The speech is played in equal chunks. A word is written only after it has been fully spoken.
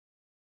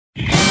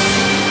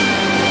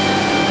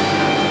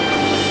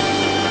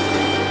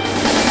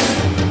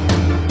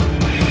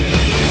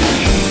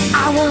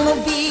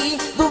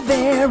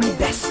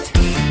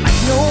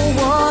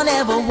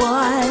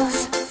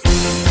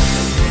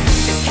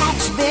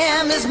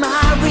is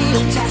my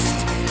real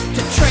test.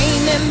 To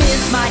train them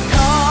is my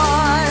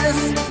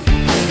cause.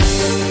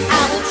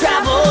 I will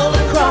travel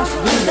across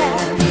the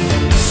land,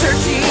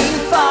 searching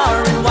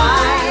far and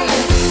wide.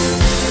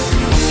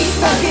 Each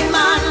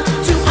Pokemon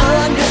to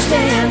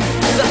understand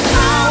the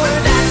power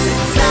that's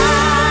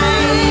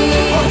inside.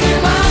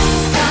 Pokemon,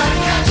 gotta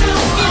catch 'em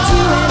all. It's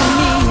you and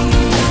me.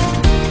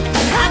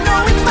 I know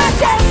it's my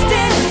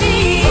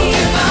destiny.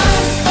 Pokemon,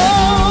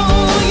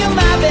 oh, you're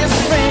my best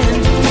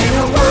friend in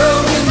a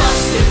world we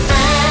must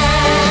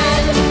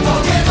defend.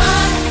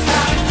 Pokemon,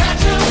 gotta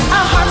catch 'em all.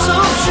 Our hearts so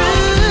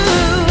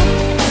true,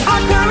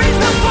 our courage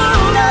will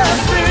pull us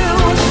through.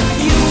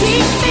 You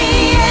teach me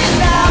and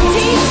I'll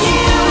teach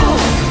you.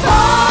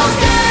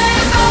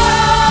 Pokemon,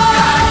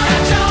 gotta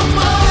catch 'em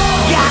all.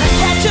 Gotta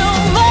catch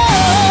 'em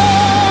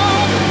all.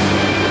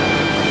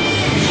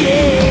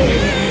 Yeah.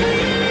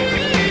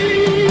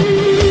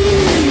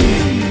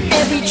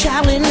 Every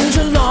challenge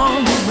along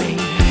the way,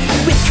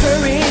 with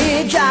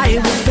courage I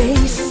will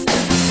face.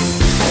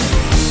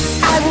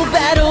 I will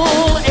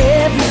battle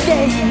every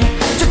day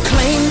to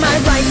claim my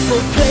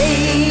rightful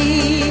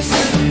place.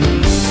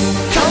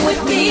 Come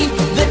with me,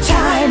 the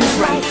time is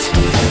right.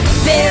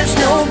 There's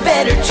no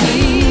better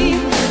team.